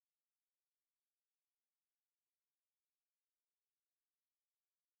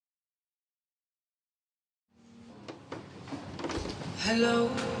Hello,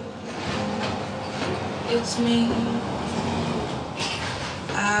 it's me.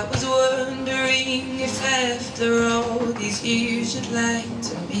 I was wondering if after all these years you'd like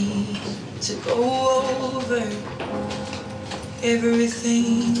to go over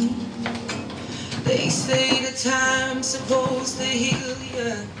everything. They say the time's supposed to heal you,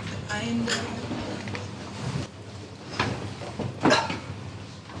 but I know.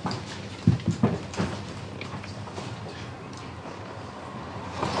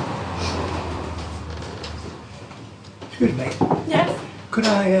 Excuse me. Yes? Could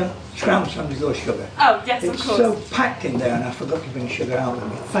I scrounge some of your sugar? Oh, yes, of It's course. so packed in there and I forgot to bring sugar out with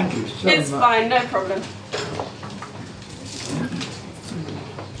me. Thank you so much. It's fine, no problem.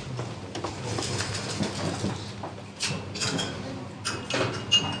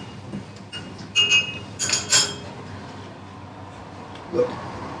 Look,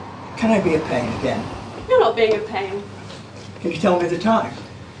 can I be a pain again? You're not being a pain. Can you tell me the time?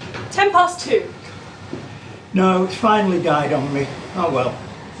 2:10. No, it's finally died on me. Oh well,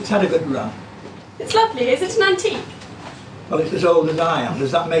 it's had a good run. It's lovely. Is it an antique? Well, it's as old as I am.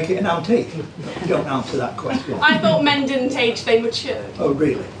 Does that make it an antique? Don't answer that question. I thought men didn't age, they matured. Oh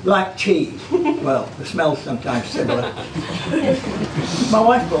really? Like cheese? Well, the smell's sometimes similar. My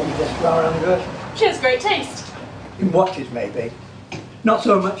wife bought me this for our anniversary. She has great taste. In watches maybe. Not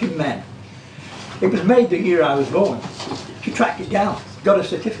so much in men. It was made the year I was born. She tracked it down, got a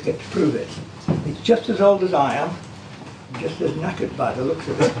certificate to prove it. It's just as old as I am, just as knackered by the looks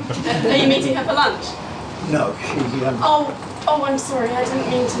of it. Are you meeting her for lunch? No, she... Oh, I'm sorry, I didn't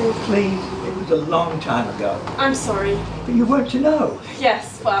mean to. Please, it was a long time ago. I'm sorry. But you weren't to know.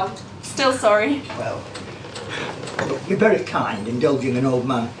 Yes, well, still sorry. Well, look, you're very kind, indulging an old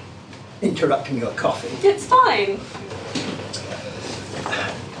man interrupting your coffee. It's fine.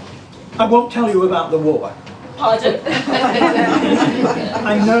 I won't tell you about the war. Pardon?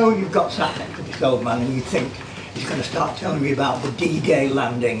 I know you've got sat next to this old man and you think he's going to start telling me about the D-Day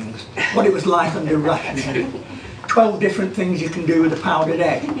landings, what it was like under rationing, 12 different things you can do with a powdered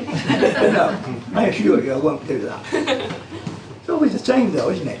egg. No, I assure you I won't do that. It's always the same though,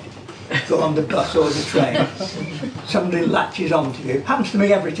 isn't it? Go on the bus or the train, somebody latches onto you. Happens to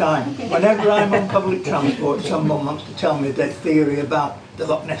me every time. Whenever I'm on public transport, someone wants to tell me their theory about the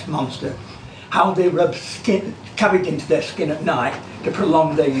Loch Ness Monster, how they rub cabbage into their skin at night to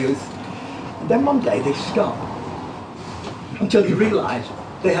prolong their youth. And then one day they stop. Until you realise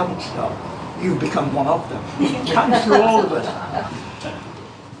they haven't stopped. You've become one of them. It happens to all of us.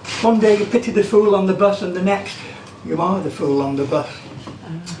 One day you pity the fool on the bus and the next you are the fool on the bus.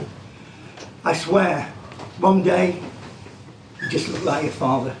 I swear, one day you just look like your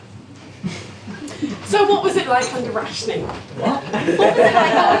father. So what was it like under rationing? What? What was it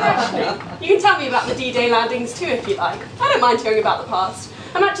like under rationing? You can tell me about the D-Day landings too if you like. I don't mind hearing about the past.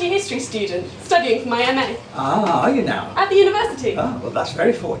 I'm actually a history student, studying for my MA. Ah, are you now? At the university. Ah, well that's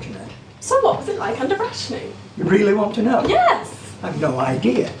very fortunate. So what was it like under rationing? You really want to know? Yes. I've no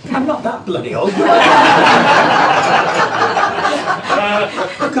idea. I'm not that bloody old.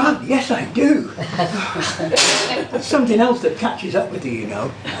 Oh God, yes I do. There's something else that catches up with you, you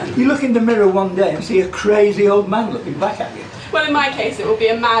know. You look in the mirror one day and see a crazy old man looking back at you. Well, in my case it will be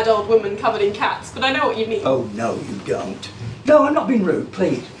a mad old woman covered in cats, but I know what you mean. Oh no, you don't. No, I'm not being rude,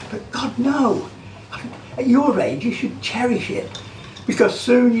 please. But God, no. At your age, you should cherish it. Because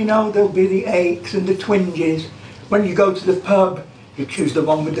soon, you know, there'll be the aches and the twinges. When you go to the pub, you choose the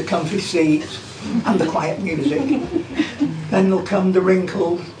one with the comfy seats and the quiet music. Then there'll come the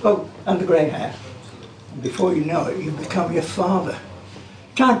wrinkles, oh, and the grey hair. And before you know it, you become your father.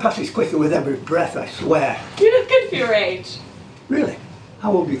 Time passes quicker with every breath, I swear. You look good for your age. Really?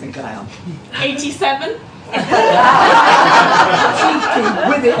 How old do you think I am? 87? Cheeky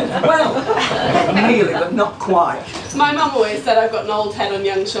with it as well. Nearly, but not quite. My mum always said I've got an old head on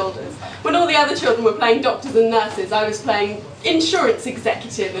young shoulders. When all the other children were playing doctors and nurses, I was playing insurance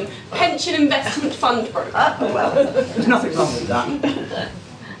executive and pension investment fund broker. Oh well, there's nothing wrong with that.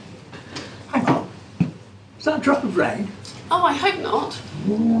 Hang on. Is that a drop of rain? Oh, I hope not.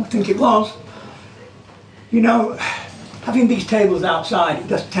 Oh, I think it was. You know, having these tables outside, it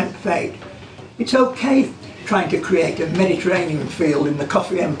does tempt fate. It's okay trying to create a Mediterranean feel in the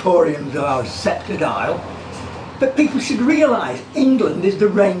coffee emporiums of our sceptred isle. But people should realise England is the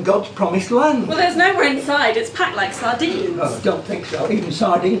rain god's promised land. Well, there's nowhere inside. It's packed like sardines. Oh, I don't think so. Even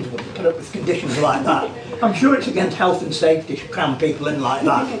sardines wouldn't put up with conditions like that. I'm sure it's against health and safety to cram people in like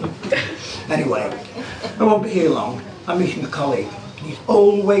that. Anyway, I won't be here long. I'm meeting a colleague. He's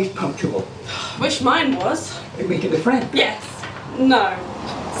always punctual. Wish mine was. You're meeting a friend? Yes. No.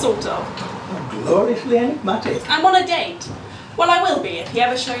 Sort of. Oh, gloriously enigmatic. I'm on a date. Well, I will be if he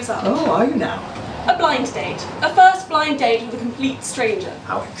ever shows up. Oh, are you now? A blind date. A first blind date with a complete stranger.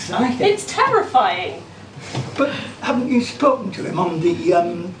 How exciting. It's terrifying. But haven't you spoken to him on the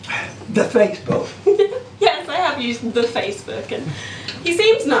Facebook? Yes, I have used the Facebook, and he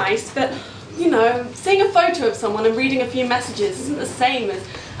seems nice, but, you know, seeing a photo of someone and reading a few messages isn't the same as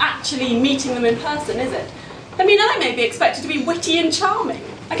actually meeting them in person, is it? I mean, I may be expected to be witty and charming.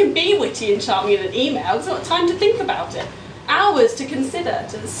 I can be witty and charming in an email, there's not time to think about it. Hours to consider,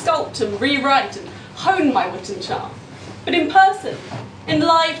 to sculpt and rewrite and hone my wit and charm. But in person, in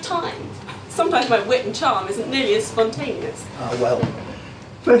live time, sometimes my wit and charm isn't nearly as spontaneous. Ah, well,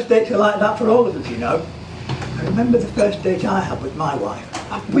 first dates are like that for all of us, you know. I remember the first date I had with my wife.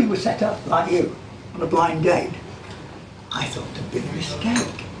 We were set up, like you, on a blind date. I thought it had been a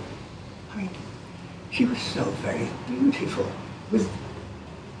mistake. I mean, she was so very beautiful, with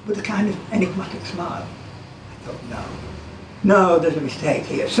a kind of enigmatic smile. I thought, no, there's a mistake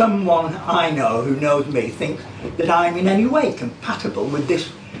here. Someone I know who knows me thinks that I'm in any way compatible with this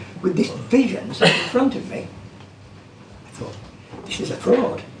vision set in front of me. I thought, this is a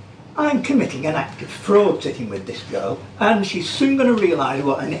fraud. I'm committing an act of fraud sitting with this girl, and she's soon going to realise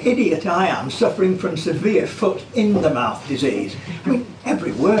what an idiot I am, suffering from severe foot-in-the-mouth disease. I mean,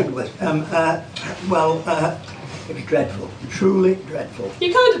 every word was, it was dreadful, truly dreadful.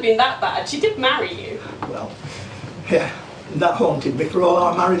 You can't have been that bad. She did marry you. Well, yeah, that haunted me for all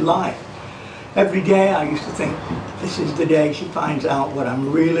our married life. Every day I used to think, this is the day she finds out what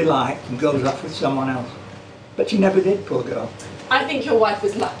I'm really like and goes off with someone else. But she never did, poor girl. I think your wife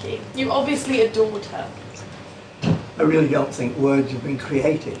was lucky. You obviously adored her. I really don't think words have been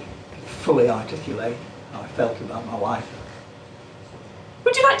created to fully articulate how I felt about my wife.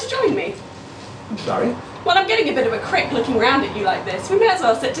 Would you like to join me? I'm sorry, Well, I'm getting a bit of a crick looking round at you like this. We may as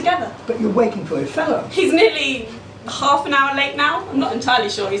well sit together. but you're waiting for a fellow. He's nearly half an hour late now. I'm not entirely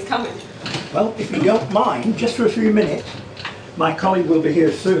sure he's coming. Well, if you don't mind, just for a few minutes, my colleague will be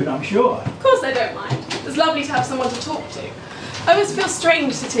here soon, I'm sure. Of course I don't mind. It's lovely to have someone to talk to. I always feel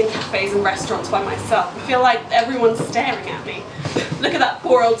strange sitting in cafes and restaurants by myself. I feel like everyone's staring at me. Look at that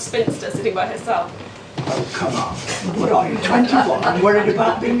poor old spinster sitting by herself. Oh, come on. What are you, 21? I'm worried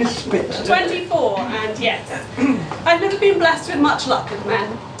about being a spinster. 24, and yes, I've never been blessed with much luck with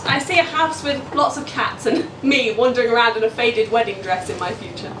men. I see a house with lots of cats and me wandering around in a faded wedding dress in my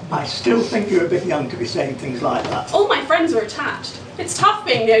future. I still think you're a bit young to be saying things like that. All my friends are attached. It's tough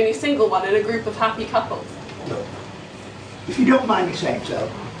being the only single one in a group of happy couples. Look, if you don't mind me saying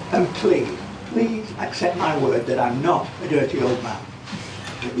so, then please accept my word that I'm not a dirty old man.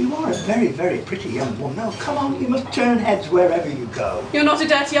 But you are a very, very pretty young woman. Now, come on, you must turn heads wherever you go. You're not a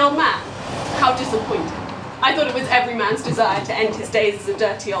dirty old man? How disappointing. I thought it was every man's desire to end his days as a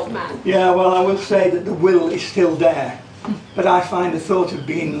dirty old man. Yeah, well, I will say that the will is still there. But I find the thought of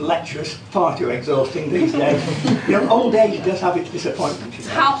being lecherous far too exhausting these days. You know, old age does have its disappointments, you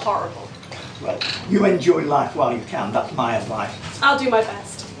know. How horrible. Well, you enjoy life while you can, that's my advice. I'll do my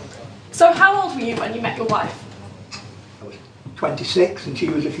best. So how old were you when you met your wife? I was 26 and she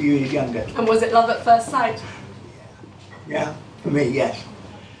was a few years younger. And was it love at first sight? Yeah, for me, yes.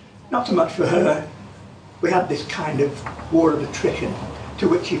 Not so much for her. We had this kind of war of attrition to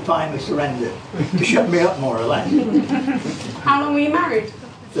which she finally surrendered, to shut me up more or less. How long were you married?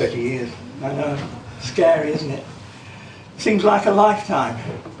 30 years, I know. Scary, isn't it? Seems like a lifetime,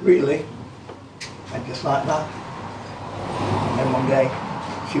 really. And just like that. And then one day,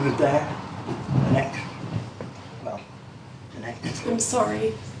 she was there. The next, the next. I'm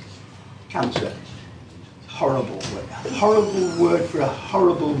sorry. Cancer. Horrible word. Horrible word for a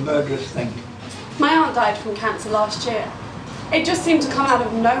horrible, murderous thing. My aunt died from cancer last year. It just seemed to come out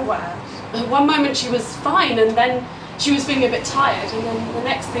of nowhere. One moment she was fine, and then she was feeling a bit tired, and then the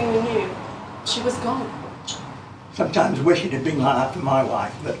next thing we knew, she was gone. Sometimes wish it had been like that for my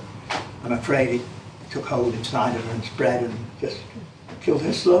wife, but I'm afraid it took hold inside of her and spread and just killed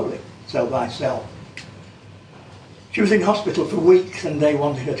her slowly, cell by cell. She was in hospital for weeks and they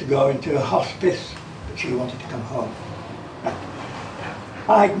wanted her to go into a hospice, but she wanted to come home.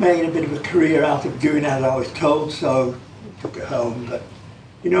 I'd made a bit of a career out of doing as I was told, so I took her home, but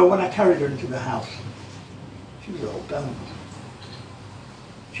you know, when I carried her into the house, she was all bones.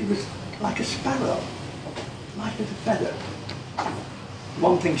 She was like a sparrow, light as a feather.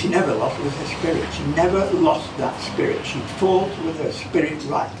 One thing she never lost was her spirit. She never lost that spirit. She fought with her spirit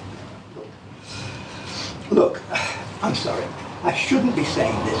right. Look, I'm sorry. I shouldn't be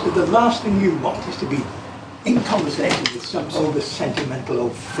saying this, but the last thing you want is to be in conversation with some over-sentimental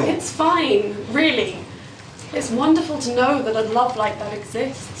old fool. It's fine, really. It's wonderful to know that a love like that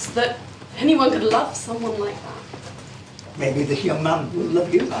exists, that anyone could love someone like that. Maybe this young man will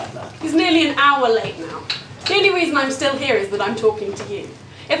love you like that. He's nearly an hour late now. The only reason I'm still here is that I'm talking to you.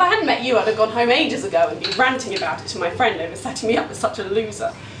 If I hadn't met you, I'd have gone home ages ago and been ranting about it to my friend over setting me up with such a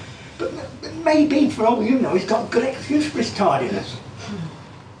loser. But maybe, for all you know, he's got a good excuse for his tardiness.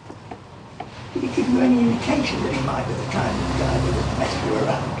 Did he give you any indication that he might be the kind of guy that would mess you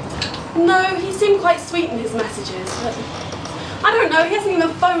around? No, he seemed quite sweet in his messages, but I don't know, he hasn't even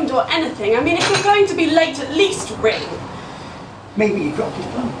phoned or anything. I mean, if you're going to be late, at least ring. Maybe he dropped his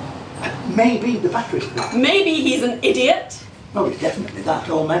phone. Maybe the battery's flat. Maybe he's an idiot. Oh, he's definitely that.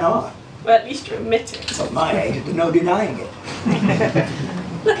 All men are. Well, at least you admit it. At my age, there's no denying it.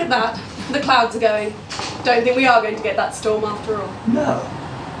 Look at that. The clouds are going. Don't think we are going to get that storm after all. No.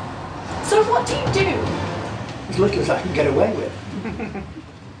 So what do you do? As little as I can get away with.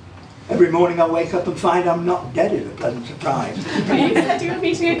 Every morning I wake up and find I'm not dead is a pleasant surprise. But you said you were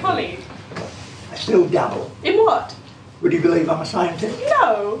meeting a colleague. I still dabble. In what? Would you believe I'm a scientist?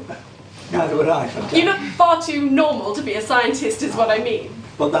 No. Neither would I sometimes. You look far too normal to be a scientist is what I mean.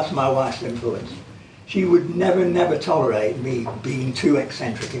 Well, that's my wife's influence. She would never tolerate me being too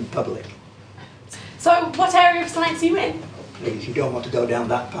eccentric in public. So what area of science are you in? Please, you don't want to go down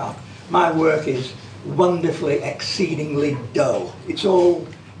that path. My work is wonderfully, exceedingly dull. It's all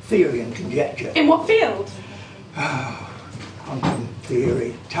theory and conjecture. In what field? Quantum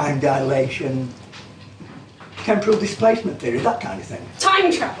theory, time dilation, temporal displacement theory, that kind of thing.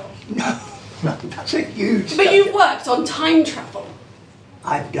 Time travel. No, that's a huge But subject. you've worked on time travel.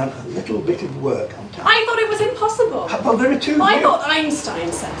 I've done a little bit of work on time. I thought it was impossible. Well, there are two I here. thought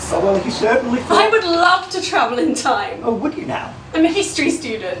Einstein said so. Oh, well, you certainly thought... I would love to travel in time. Oh, would you now? I'm a history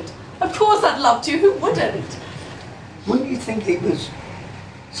student. Of course I'd love to. Who wouldn't? Wouldn't you think it was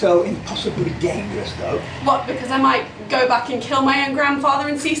so impossibly dangerous, though? What, because I might go back and kill my own grandfather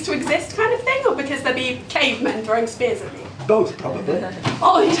and cease to exist kind of thing? Or because there'd be cavemen throwing spears at me? Both, probably.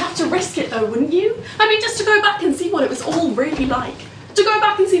 Oh, you'd have to risk it though, wouldn't you? I mean, just to go back and see what it was all really like. To go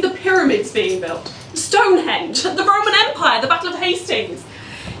back and see the pyramids being built, Stonehenge, the Roman Empire, the Battle of Hastings.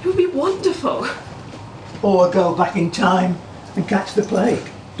 It would be wonderful. Or go back in time and catch the plague.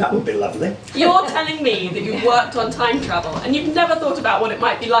 That would be lovely. You're telling me that you've worked on time travel and you've never thought about what it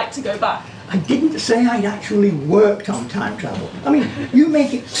might be like to go back? I didn't say I'd actually worked on time travel. I mean, you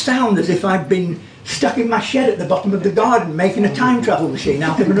make it sound as if I'd been stuck in my shed at the bottom of the garden making a time travel machine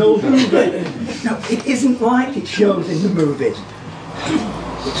out of an old Hoover. No, it isn't like it shows in the movies.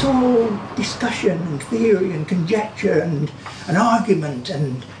 It's all discussion and theory and conjecture and an argument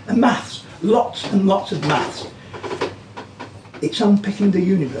and maths. Lots and lots of maths. It's unpicking the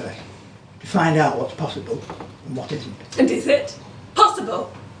universe to find out what's possible and what isn't. And is it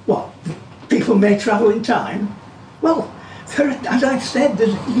possible? What? People may travel in time? Well, as I've said,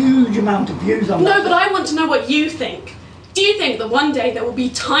 there's a huge amount of views on that. No, but I want to know what you think. Do you think that one day there will be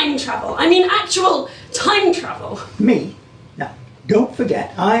time travel? I mean, actual time travel. Me? Now, don't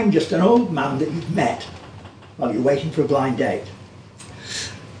forget, I'm just an old man that you've met while you're waiting for a blind date.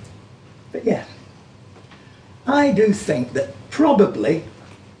 But yes, I do think that probably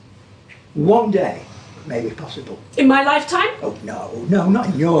one day it may be possible. In my lifetime? Oh, no, not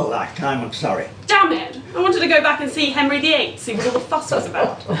in your lifetime, I'm sorry. Damn it! I wanted to go back and see Henry VIII, see what all the fuss was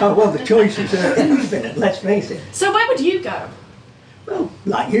about. Oh, well, the choices are infinite, let's face it. So where would you go? Well,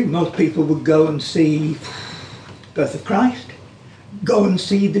 like you, most people would go and see Birth of Christ, go and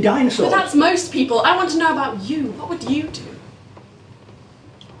see the dinosaurs. But that's most people. I want to know about you. What would you do?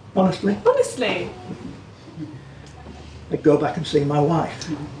 Honestly, Honestly. I'd go back and see my wife.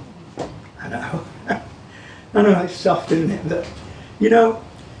 I know. I know it's soft, isn't it? But, you know,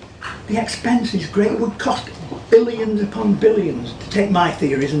 the expense is great. It would cost billions upon billions to take my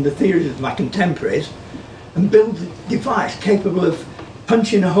theories and the theories of my contemporaries and build a device capable of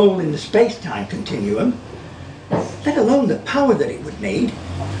punching a hole in the space-time continuum, let alone the power that it would need.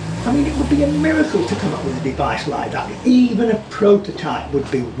 I mean, it would be a miracle to come up with a device like that. Even a prototype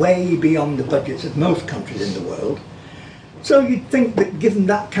would be way beyond the budgets of most countries in the world. So you'd think that given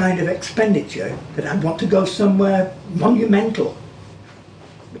that kind of expenditure, that I'd want to go somewhere monumental.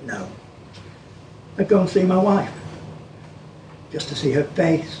 But no. I'd go and see my wife. Just to see her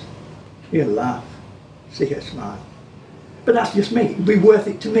face, hear her laugh, see her smile. But that's just me. It'd be worth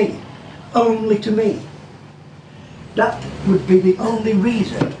it to me. Only to me. That would be the only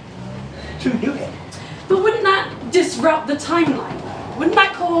reason to do it. But wouldn't that disrupt the timeline? Wouldn't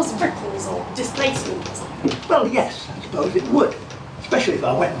that cause ripples or displacement or something? Well, yes, I suppose it would. Especially if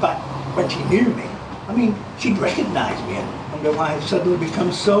I went back when she knew me. I mean, she'd recognise me and wonder why I'd suddenly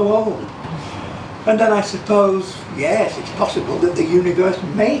become so old. And then I suppose, yes, it's possible that the universe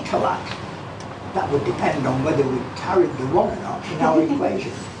may collapse. that would depend on whether we carried the one or not in our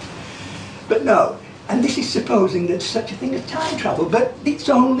equation. But no, and this is supposing there's such a thing as time travel, but it's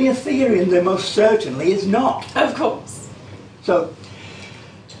only a theory and there most certainly is not. Of course. So,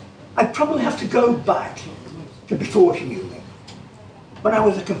 I'd probably have to go back to before she knew me. When I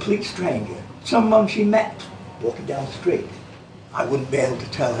was a complete stranger, someone she met walking down the street. I wouldn't be able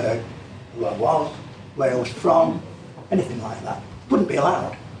to tell her who I was, where I was from, anything like that. Wouldn't be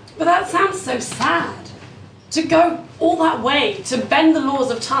allowed. But that sounds so sad. To go all that way, to bend the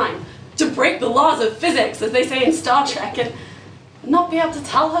laws of time, to break the laws of physics, as they say in Star Trek, and not be able to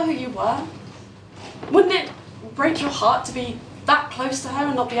tell her who you were. Wouldn't it break your heart to be that close to her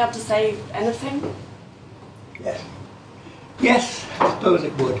and not be able to say anything? Yes. Yes, I suppose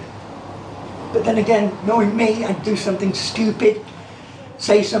it would. But then again, knowing me, I'd do something stupid,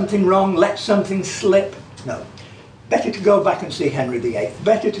 say something wrong, let something slip. No. Better to go back and see Henry VIII.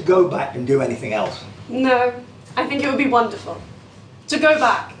 Better to go back and do anything else. No, I think it would be wonderful. To go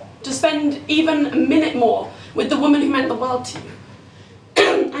back, to spend even a minute more with the woman who meant the world to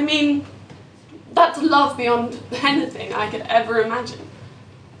you. I mean, that's love beyond anything I could ever imagine.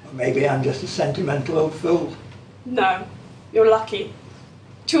 Or maybe I'm just a sentimental old fool. No, you're lucky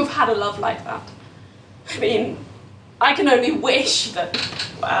to have had a love like that. I mean, I can only wish that,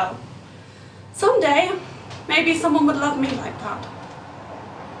 well, someday, maybe someone would love me like that.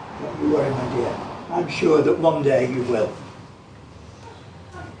 Don't you worry, my dear. I'm sure that one day you will.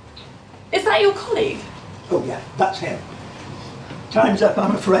 Is that your colleague? Oh yeah, that's him. Time's up,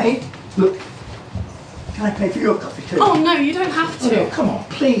 I'm afraid. Look, can I pay for your coffee too? Oh no, you don't have Oh, to. no, come on,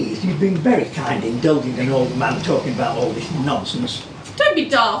 please. You've been very kind indulging an old man talking about all this nonsense. Don't be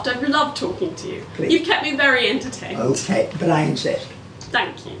daft, I've loved talking to you. Please. You've kept me very entertained. Okay, but I insist.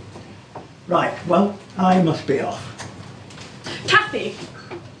 Thank you. Right, well, I must be off. Kathy,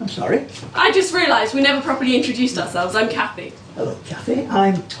 I'm sorry. I just realised we never properly introduced ourselves. I'm Kathy. Hello, Kathy.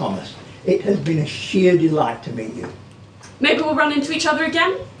 I'm Thomas. It has been a sheer delight to meet you. Maybe we'll run into each other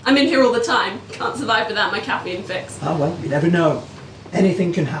again? I'm in here all the time. Can't survive without my caffeine fix. Ah, well, you never know.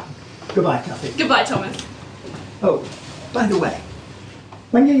 Anything can happen. Goodbye, Kathy. Goodbye, Thomas. Oh, by the way,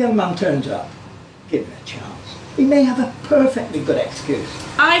 when your young man turns up, give him a chance. He may have a perfectly good excuse.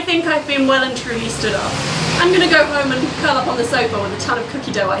 I think I've been well and truly stood up. I'm going to go home and curl up on the sofa with a ton of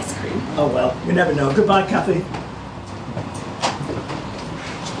cookie dough ice cream. Oh well, you never know. Goodbye, Kathy.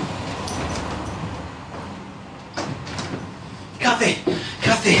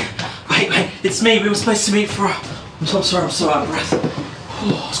 Kathy, wait, it's me. We were supposed to meet for I'm so sorry, I'm so out of breath.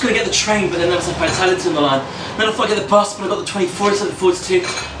 I was going to get the train, but then there was a fatality on the line. Then I thought I'd get the bus, but I got the 24 instead of the 42.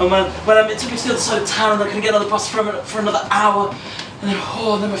 And it took me to the other side of town, and I couldn't get another bus for another hour. And then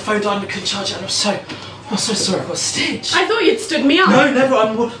my phone died and I couldn't charge it, and I'm so sorry, I got stitched. I thought you'd stood me up. No, never.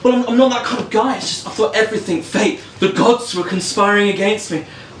 I'm not that kind of guy. It's just I thought everything, fate, the gods were conspiring against me.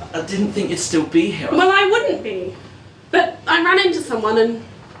 I didn't think you'd still be here. Well, I wouldn't be. But I ran into someone and,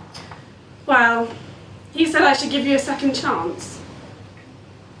 well, he said I should give you a second chance.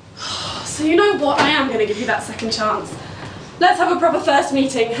 So you know what? I am going to give you that second chance. Let's have a proper first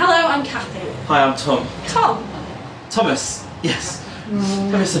meeting. Hello, I'm Kathy. Hi, I'm Tom. Tom? Thomas, yes.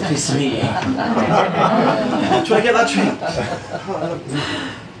 I'm so pleased to meet you. Do you want to get that train?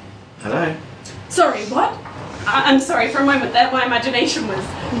 Hello? Sorry, what? I'm sorry, for a moment there my imagination was...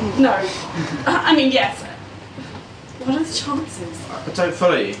 No. I mean, yes. What are the chances? I don't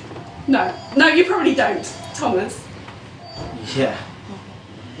follow you. No, you probably don't, Thomas. Yeah.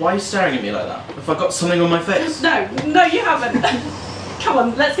 Why are you staring at me like that? Have I got something on my face? No, you haven't. Come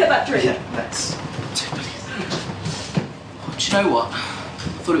on, let's get that drink. Yeah, let's. Do you know what? I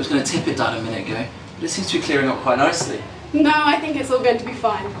thought it was going to tip it down a minute ago, but it seems to be clearing up quite nicely. No, I think it's all going to be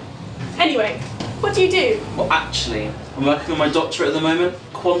fine. Anyway, what do you do? Well, actually, I'm working on my doctorate at the moment,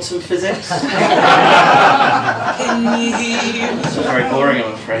 quantum physics. Can you hear me? It's very boring,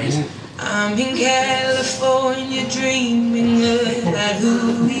 I'm afraid. I'm in California dreaming about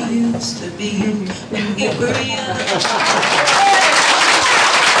who we used to be when we were young.